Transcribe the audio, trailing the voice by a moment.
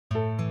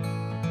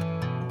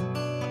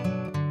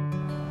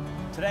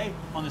Today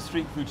on the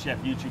Street Food Chef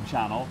YouTube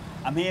channel,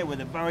 I'm here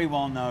with a very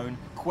well-known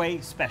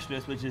kue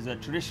specialist, which is a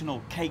traditional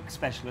cake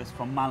specialist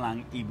from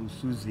Malang, Ibu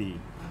Susi.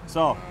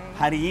 So,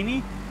 hari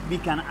ini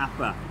bikin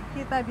apa?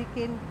 Kita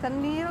bikin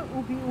cenil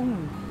ubi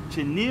ungu.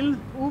 Cenil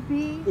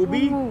Ubi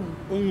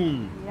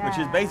Ungu, Yeah.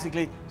 which is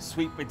basically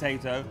sweet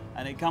potato,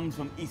 and it comes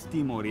from East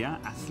Timor,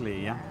 ya,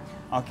 asli, ya.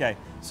 Okay,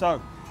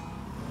 so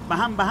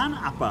bahan-bahan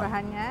apa?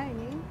 Bahannya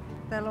ini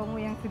telurmu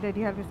yang sudah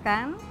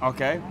dihaluskan.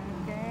 Okay.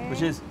 Okay. Which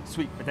is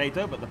sweet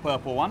potato, but the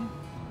purple one.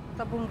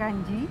 Tepung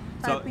kanji,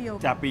 So tapioca,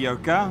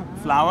 tapioca,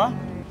 flour,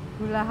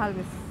 gula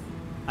halus.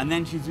 and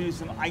then she's used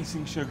some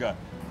icing sugar,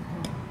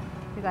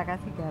 Kita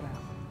kasih garam.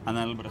 and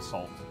then a little bit of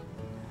salt.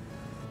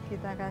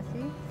 Kita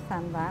kasih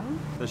santan.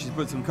 So she's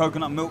put some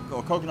coconut milk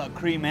or coconut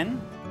cream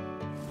in.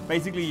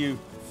 Basically, you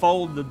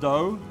fold the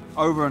dough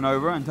over and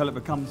over until it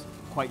becomes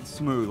quite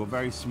smooth or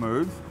very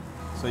smooth.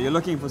 So you're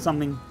looking for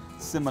something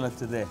similar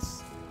to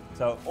this.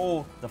 So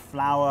all the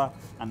flour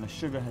and the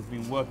sugar has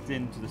been worked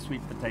into the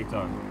sweet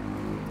potato.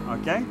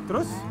 Okay,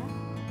 terus?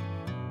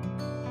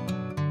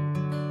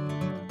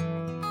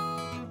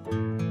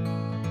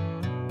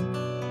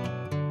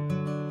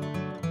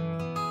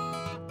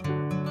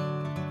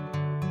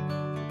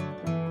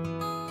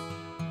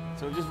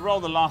 So just roll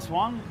the last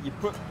one, you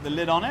put the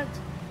lid on it,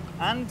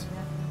 and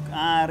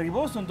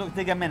rebus untuk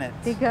 3 menit.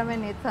 3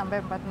 menit sampai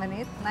 4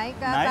 menit. Naik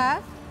ke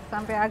atas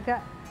sampai agak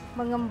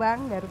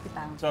mengembang baru kita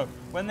angkat. So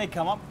when they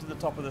come up to the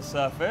top of the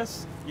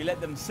surface, you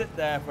let them sit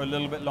there for a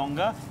little bit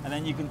longer, and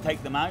then you can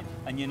take them out,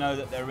 and you know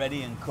that they're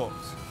ready and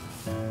cooked.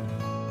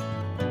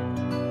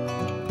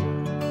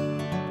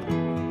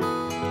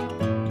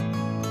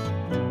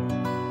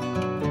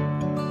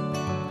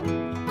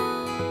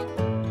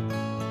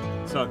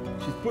 So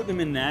she's put them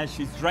in there,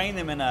 she's drained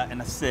them in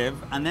a sieve,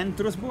 and then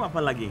terus bu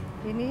apa lagi?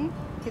 Ini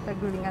kita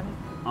gulingkan.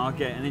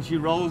 Okay, and then she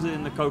rolls it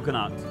in the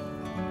coconut.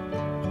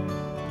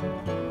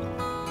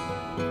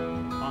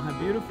 Oh, how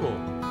beautiful.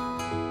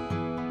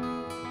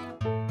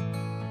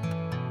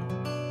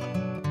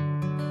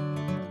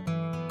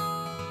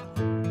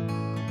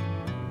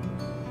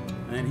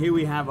 And then here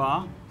we have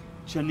our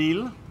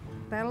cenil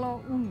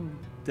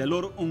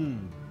Telur ungu.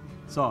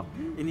 So,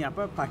 ini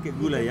apa? Pakai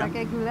gula ya?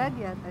 Pakai gula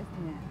di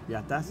atasnya. Di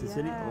atas di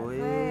sini. Ya, Oh,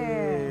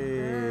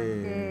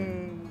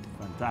 okay.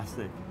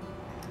 fantastic.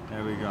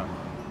 There we go.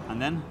 And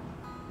then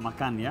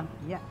makan ya.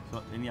 Ya.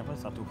 So, ini apa?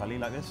 Satu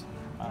kali like this.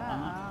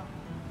 Ya.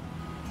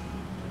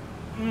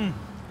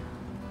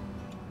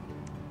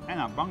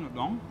 Enak banget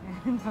dong.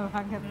 Enak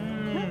banget.